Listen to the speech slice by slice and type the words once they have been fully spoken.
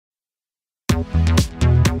Hey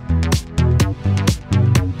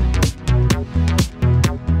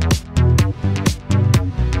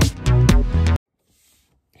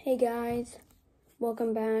guys,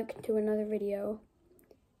 welcome back to another video.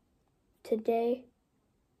 Today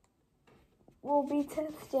we'll be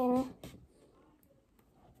testing,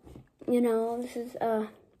 this is,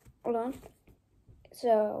 hold on.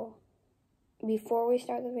 So, before we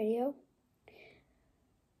start the video,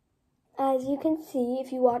 as you can see,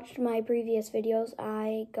 if you watched my previous videos,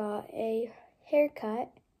 I got a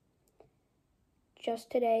haircut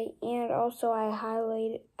just today, and also I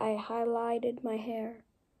highlighted my hair.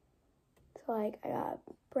 So like I got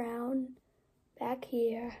brown back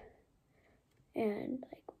here and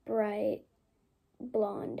like bright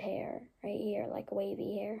blonde hair right here, like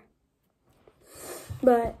wavy hair.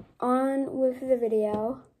 But on with the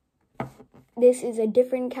video. This is a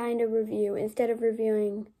different kind of review. Instead of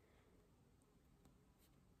reviewing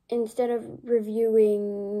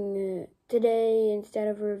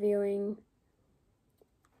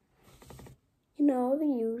the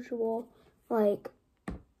usual like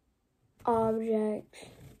objects,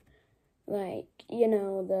 like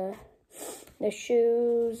the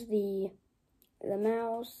shoes, the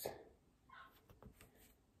mouse.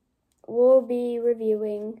 We'll be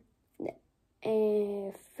reviewing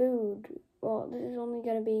food. Well, this is only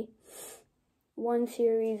gonna be one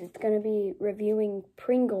series. It's gonna be reviewing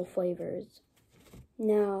Pringle flavors.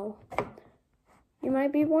 Now, you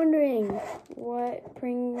might be wondering what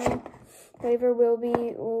Pringle flavor we will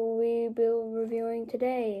be reviewing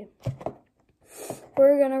today.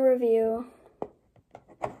 We're gonna review,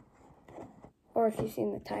 or if you've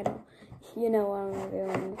seen the title, you know what I'm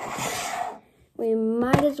reviewing. We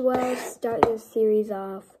might as well start this series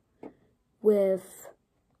off with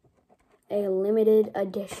a limited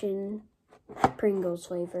edition Pringles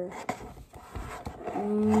flavor.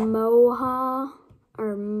 Moa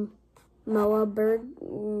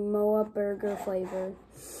burger flavor.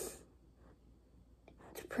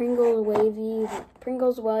 It's Pringles wavy.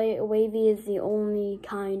 Pringles wavy is the only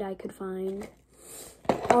kind I could find.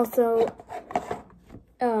 Also,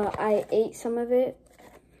 I ate some of it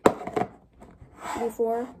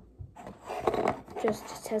before, just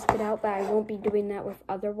to test it out, but I won't be doing that with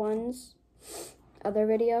other videos.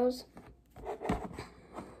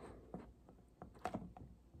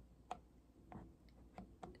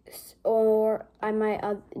 Or I might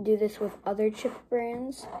do this with other chip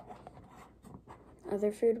brands,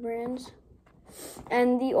 other food brands.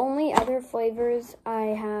 And the only other flavors I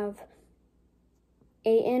have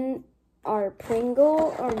eaten are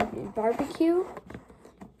Pringle or barbecue.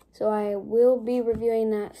 So I will be reviewing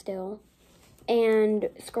that still. And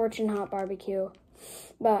scorching hot barbecue.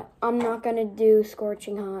 But I'm not going to do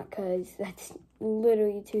scorching hot because that's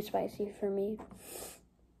literally too spicy for me.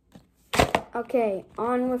 Okay,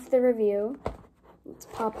 on with the review. Let's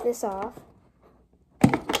pop this off.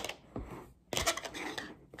 Let's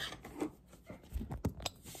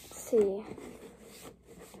see.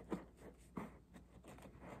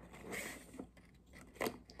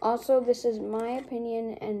 Also, this is my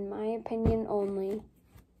opinion and my opinion only.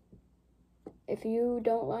 If you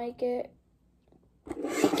don't like it,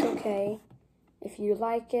 it's okay. If you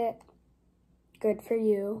like it, good for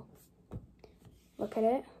you. Look at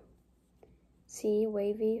it. See,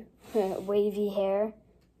 wavy hair.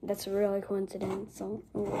 That's really coincidental.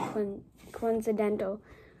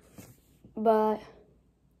 But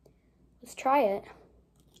let's try it.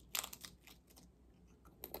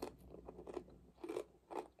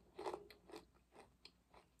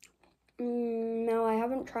 Now I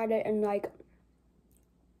haven't tried it in like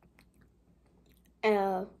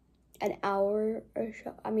an hour or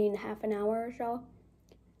so. I mean, half an hour or so.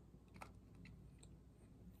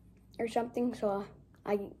 Or something, so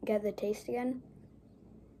I get the taste again.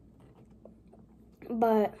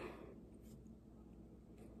 But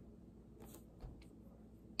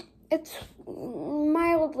it's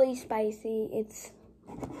mildly spicy. It's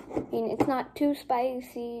not too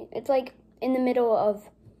spicy. It's like in the middle of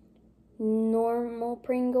normal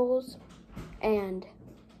Pringles and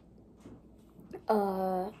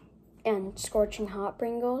scorching hot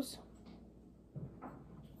Pringles.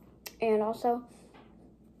 And also,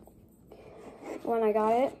 when I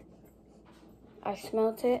got it, I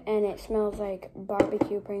smelt it, and it smells like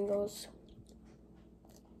barbecue Pringles.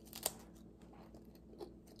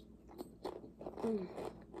 It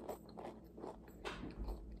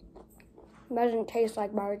doesn't taste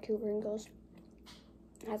like barbecue Pringles.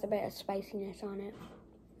 It has a bit of spiciness on it.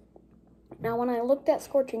 Now, when I looked at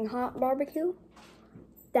scorching hot barbecue,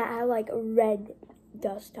 that had like red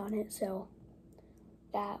dust on it, so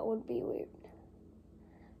that would be weird.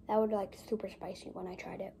 That was like super spicy when I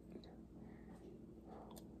tried it.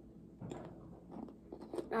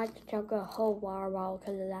 I had to chug a whole water bottle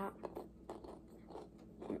because of that.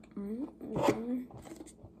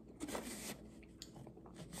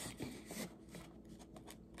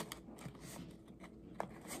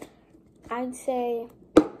 I'd say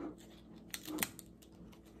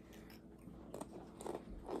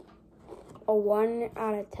a 1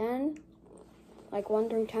 out of 10, like 1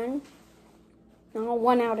 through 10. No,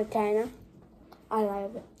 1 out of 10. I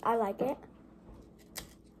like it.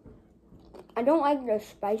 I don't like the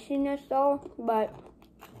spiciness though, but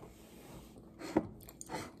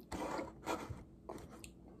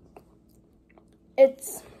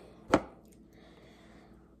it's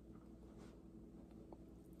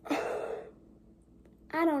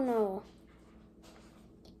I don't know.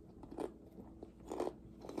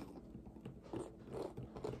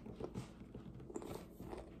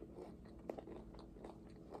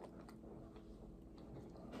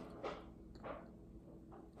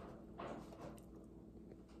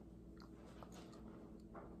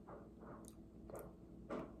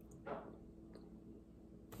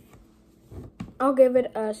 I'll give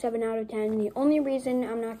it a 7 out of 10. The only reason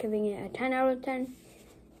I'm not giving it a 10 out of 10,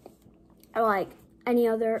 or like any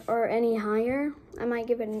other or any higher, I might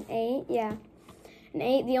give it an 8. Yeah, an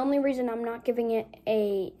 8. The only reason I'm not giving it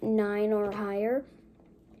a 9 or higher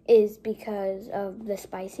is because of the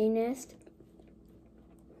spiciness.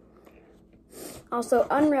 Also,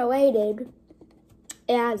 unrelated,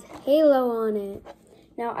 it has Halo on it.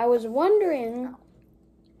 Now, I was wondering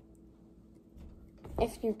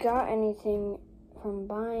if you got anything from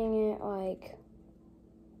buying it, like,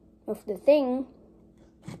 with the thing.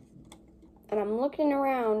 And I'm looking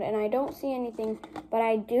around, and I don't see anything, but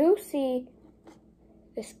I do see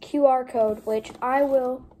this QR code, which I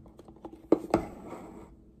will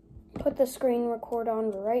put the screen record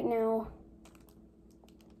on right now.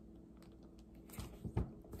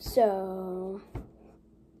 So,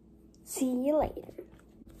 see you later.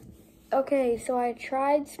 Okay, so I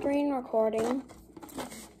tried screen recording,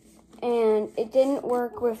 and it didn't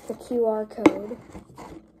work with the QR code.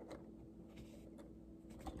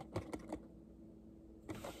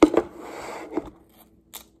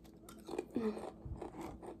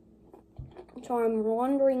 So I'm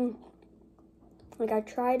wondering, like I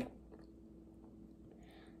tried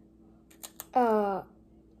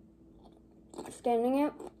scanning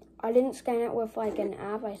it. I didn't scan it with like an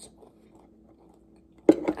app.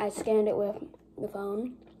 I scanned it with the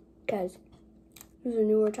phone because this is a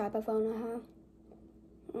newer type of phone I have.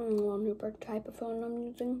 A newer type of phone I'm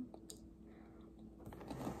using.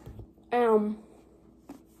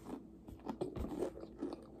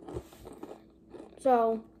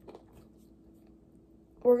 So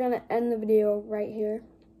we're gonna end the video right here.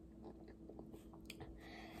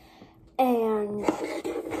 And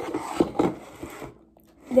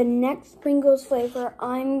the next Pringles flavor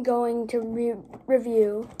I'm going to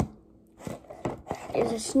review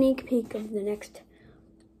is a sneak peek of the next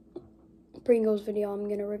Pringles video I'm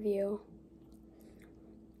gonna review.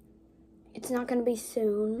 It's not gonna be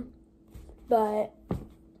soon, but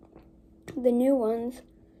the new one's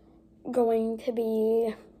going to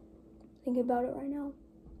be, thinking about it right now,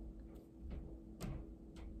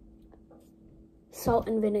 salt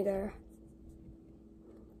and vinegar.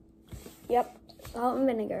 Yep, salt and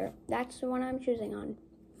vinegar. That's the one I'm choosing on.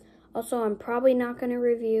 Also, I'm probably not going to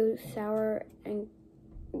review sour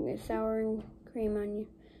cream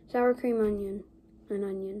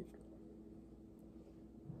onion.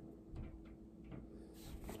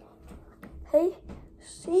 Hey,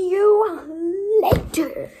 see you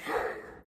later.